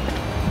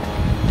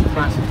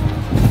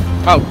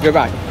 Oh, go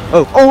back.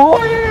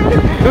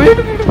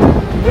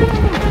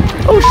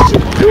 Oh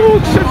shit!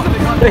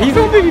 He's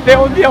on they're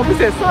on the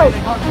opposite side.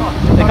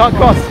 They can't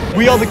cross.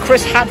 We are the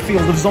Chris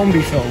Hadfield of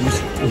zombie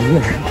films.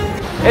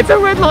 It's a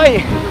red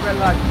light.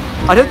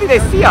 I don't think they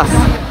see us.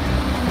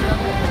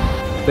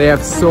 They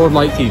have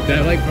sword-like teeth.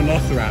 They're like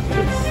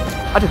velociraptors.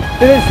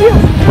 They don't see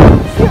us.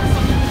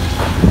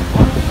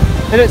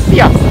 They don't see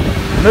us.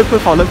 Low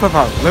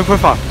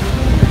profile.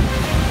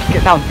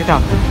 Get down.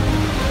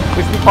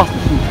 We're still past the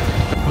food.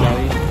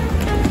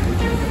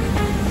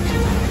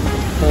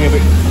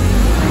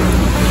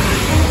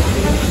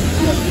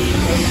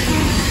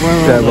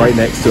 They're right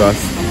next to us.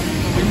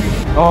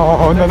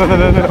 Oh no.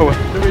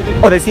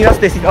 Oh, they seen us.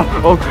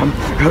 Oh, come.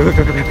 Go.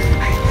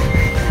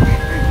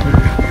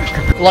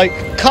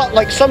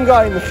 Like some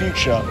guy in the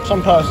future,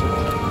 some person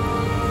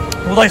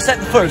Well, I set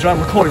the photos and I'm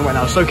recording right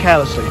now so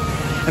carelessly.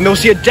 And they'll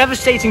see a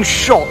devastating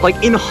shot, like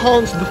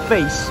enhance the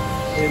face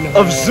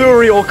of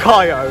Zuri or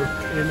Kaio.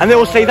 And they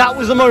will say that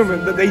was the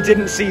moment that they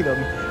didn't see them.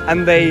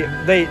 And they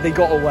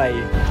got away.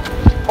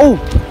 Oh,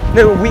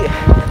 no,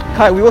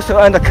 Kaio, we also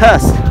earned a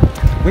curse.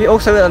 We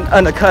also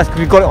earned a curse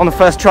because we got it on the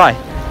first try.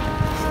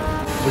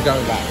 We're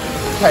going back.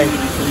 Okay,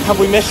 have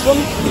we missed them?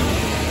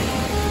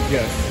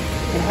 Yes.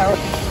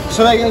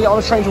 So they're going to get on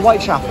a train to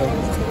Whitechapel.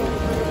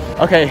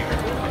 Okay,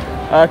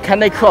 can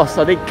they cross?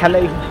 Can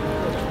they?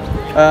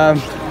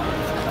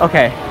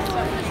 Okay,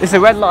 it's a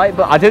red light,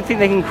 but I don't think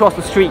they can cross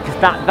the street because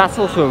that's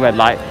also a red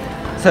light.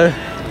 So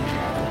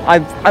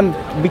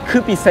we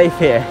could be safe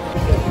here.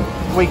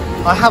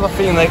 I have a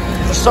feeling that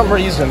for some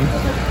reason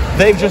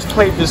they've just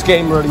played this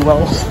game really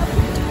well.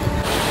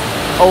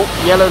 Oh,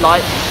 yellow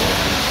light.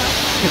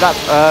 That's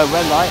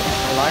red light.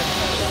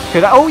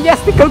 Oh yes,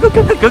 go. Keep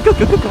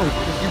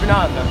an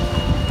eye on them.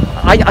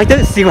 I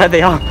don't see where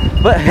they are,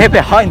 but they're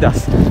behind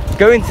us.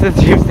 Go into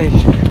the tube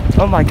station.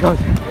 Oh my god.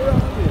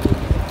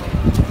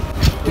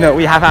 No,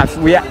 we are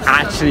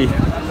actually,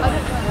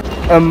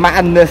 a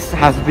madness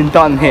has been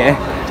done here.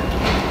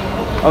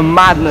 A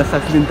madness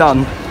has been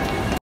done.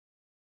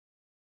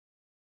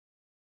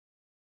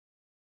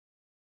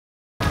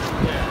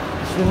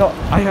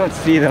 I don't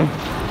see them.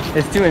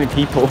 There's too many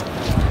people.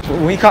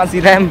 We can't see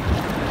them,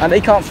 and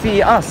they can't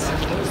see us.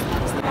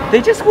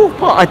 They just walked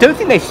past. I don't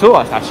think they saw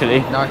us actually.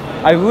 No.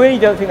 I really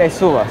don't think they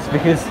saw us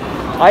because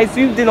I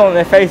zoomed in on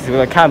their faces with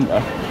a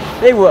camera.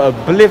 They were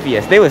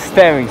oblivious. They were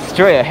staring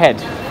straight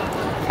ahead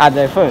at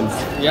their phones.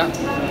 Yeah.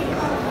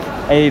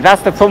 Hey,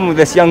 that's the problem with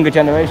this younger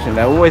generation.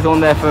 They're always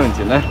on their phones,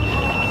 you know.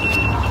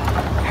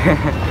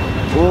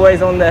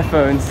 Always on their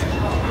phones,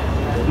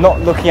 not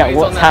looking at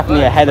what's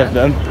happening ahead of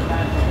them.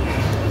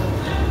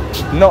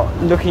 Not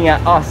looking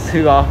at us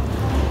who are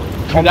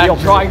on the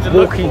opposite,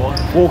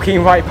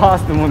 walking right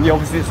past them on the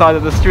opposite side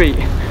of the street.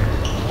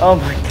 Oh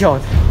my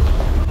god,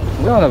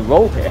 we're on a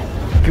roll here.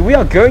 We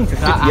are going to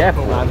City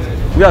Airport.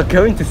 We are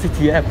going to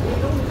City Airport.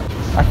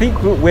 I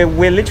think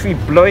we're literally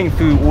blowing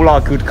through all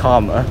our good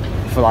karma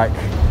for like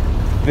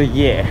the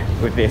year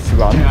with this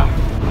run.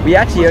 Yeah. We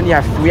actually only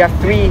have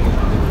 3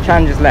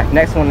 challenges left.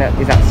 Next one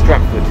is at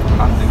Stratford.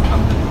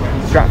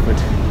 Stratford.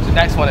 The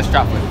next one is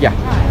Stratford. Yeah.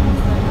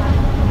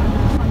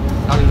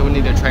 I mean, we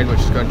need a train which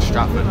is going to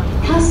Stratford.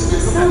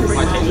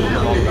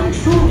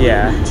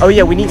 Yeah. Oh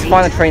yeah, we need to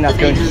find a train that's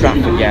going to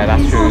Stratford. Yeah,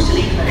 that's true.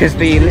 Because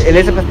the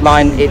Elizabeth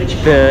line, it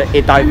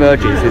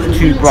diverges. There's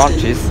 2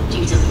 branches.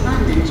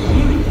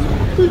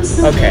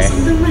 Okay.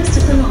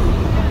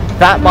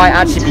 That might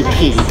actually be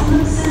key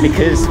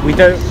because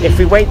if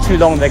we wait too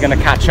long, they're going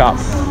to catch up.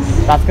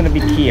 That's going to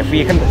be key. If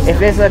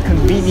there's a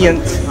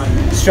convenient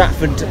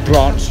Stratford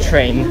branch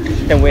train,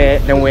 then we're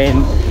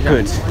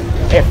good.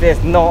 If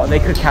there's not, they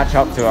could catch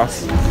up to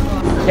us.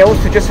 Yeah,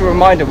 also just a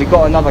reminder, we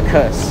got another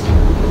curse.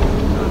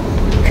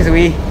 Because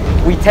we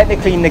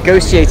technically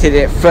negotiated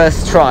it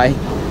first try,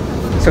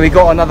 so we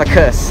got another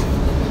curse.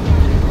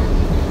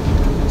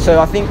 So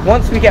I think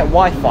once we get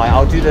Wi-Fi,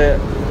 I'll do the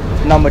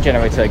number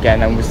generator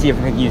again and we'll see if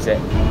we can use it.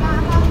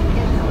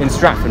 In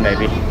Stratford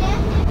maybe.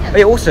 Oh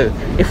yeah, also,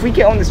 if we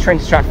get on this train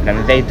to Stratford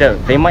and they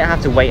don't, they might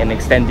have to wait an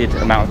extended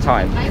amount of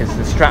time because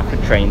the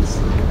Stratford trains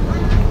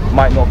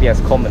might not be as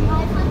common.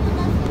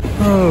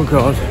 Oh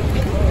god.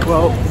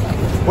 Well,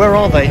 where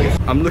are they?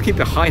 I'm looking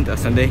behind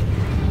us and I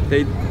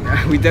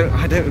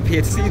don't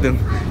appear to see them.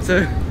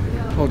 So,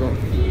 hold on.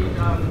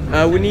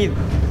 We need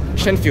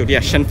Shenfield. Yeah,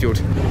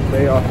 Shenfield.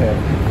 They are here.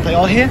 They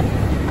are here?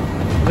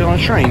 They're on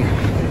a train?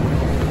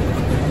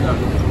 No.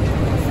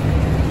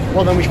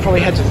 Well then we should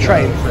probably head to the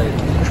train.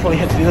 We should probably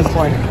head to the other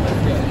line.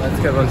 Yeah, let's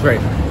get on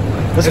train.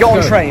 Let's go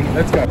on train.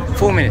 Let's go.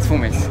 4 minutes, 4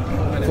 minutes.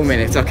 4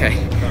 minutes, okay.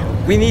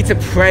 We need to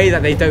pray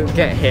that they don't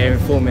get here in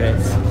 4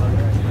 minutes.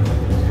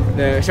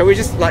 No, shall we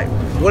just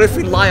what if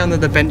we lie under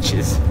the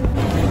benches?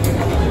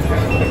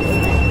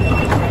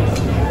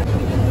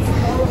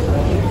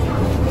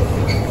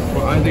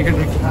 Well, I think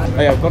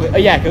Oh yeah, I've got it. Oh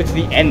yeah, go to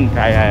the end.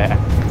 Yeah.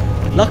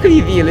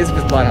 Luckily the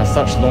Elizabeth line has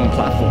such long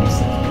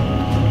platforms.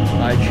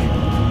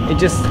 It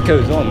just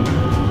goes on.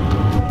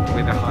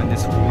 We're behind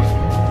this wall.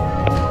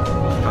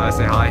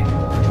 Say hi.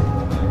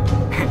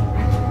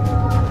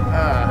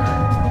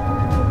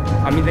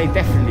 I mean, they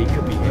definitely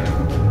could be here.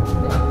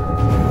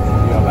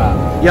 We are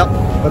back. Yep,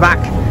 we're back.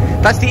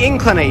 That's the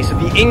inclinator,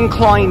 the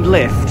inclined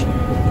lift.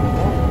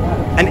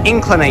 An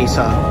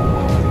inclinator.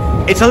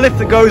 It's a lift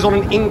that goes on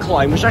an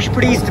incline, which is actually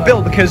pretty easy to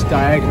build because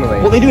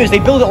diagonally. What they do is they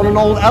build it on an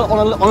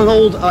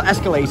old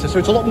escalator, so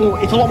it's a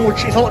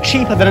lot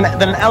cheaper than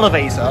an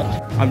elevator.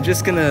 I'm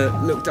just gonna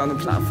look down the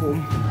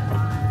platform.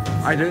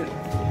 I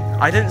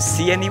don't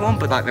see anyone,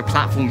 but the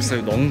platform's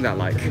so long that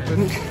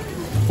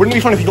Wouldn't it be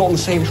fun if you got on the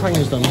same train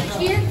as them?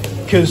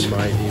 Because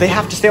they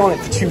have to stay on it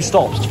for 2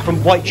 stops from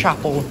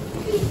Whitechapel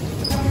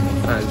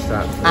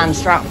and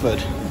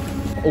Stratford.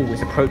 Oh,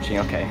 it's approaching.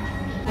 Okay.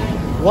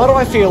 Why do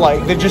I feel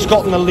like they've just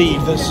gotten a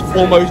lead that's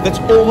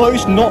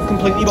almost not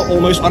completely but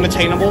almost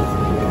unattainable?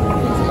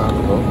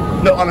 Unassailable.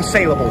 No,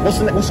 unassailable. What's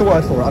the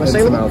word for it?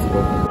 Unassailable?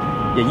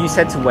 Yeah, you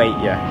said to wait,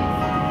 yeah.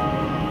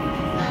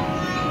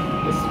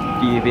 Let's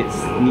be a bit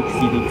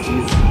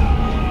sneaky-deaksies.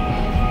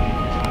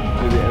 A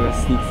bit of a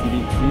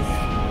sneaky-deaksies.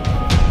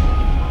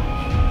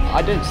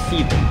 I don't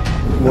see them.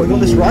 What, we got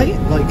this right?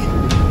 Like...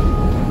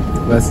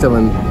 We're still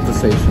in the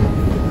station.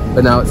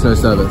 But now it's no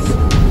service.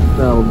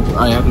 Now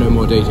I have no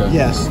more data.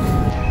 Yes.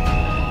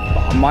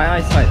 But my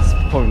eyesight's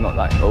probably not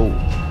like, oh.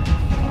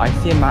 I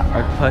see a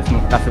person,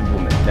 that's a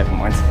woman, never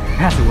mind.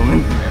 That's a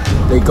woman.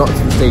 They got to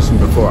the station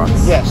before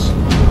us. Yes.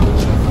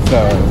 So,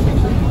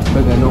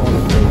 but they're not on the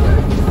train yet.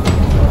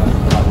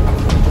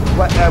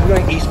 We're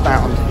going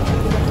eastbound.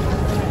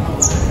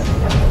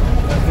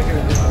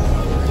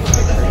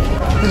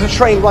 There's a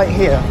train right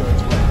here.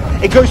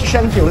 It goes to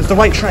Shenfield, it's the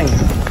right train.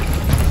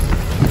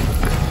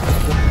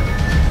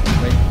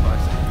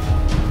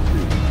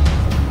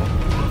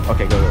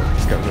 Okay, go.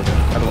 Let's go.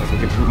 Otherwise we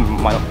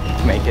might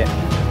not make it.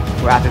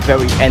 We're at the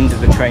very end of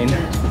the train.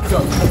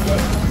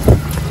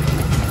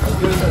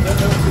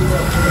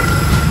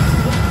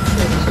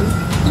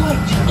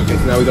 Okay,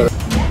 so now we got it.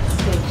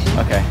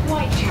 Okay.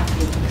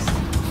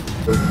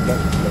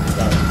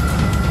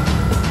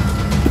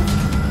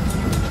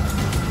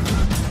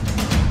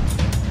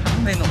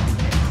 They not.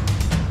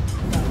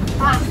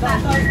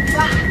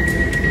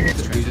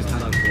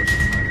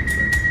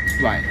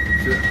 Right.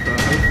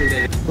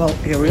 Well,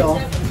 here we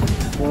are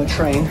on a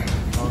train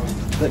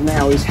that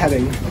now is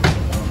heading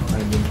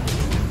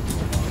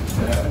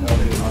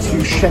to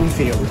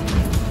Shenfield.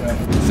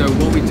 So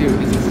what we do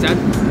is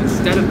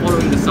instead of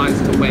following the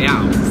signs to way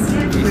out,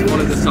 we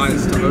follow the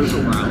signs to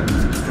overground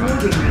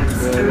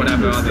or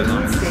whatever other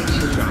lines.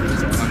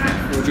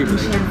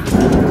 Jubilee.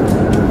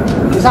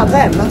 Is that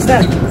them? That's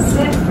them.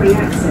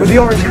 With the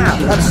orange hat.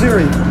 That's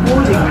Zuri.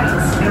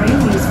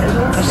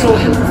 I saw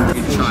him.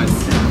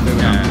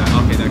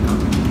 Yeah, okay, they're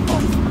coming.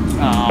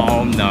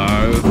 Oh no.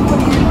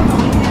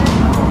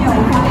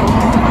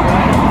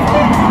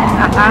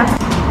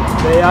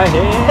 They are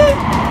here.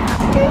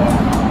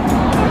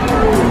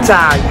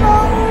 Tag.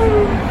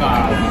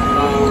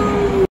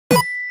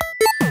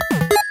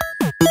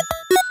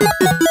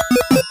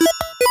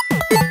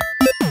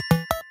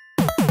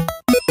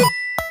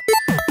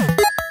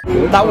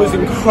 That was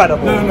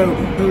incredible.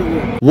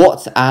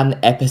 What an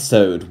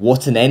episode,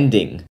 what an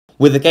ending.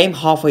 With the game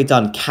halfway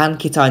done, can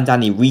Kita and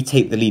Danny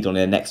retake the lead on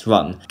their next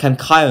run? Can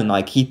Kyle and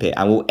I keep it,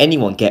 and will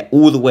anyone get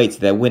all the way to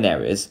their win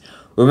areas?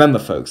 Remember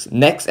folks,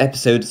 next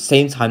episode,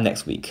 same time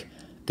next week.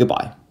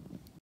 Goodbye.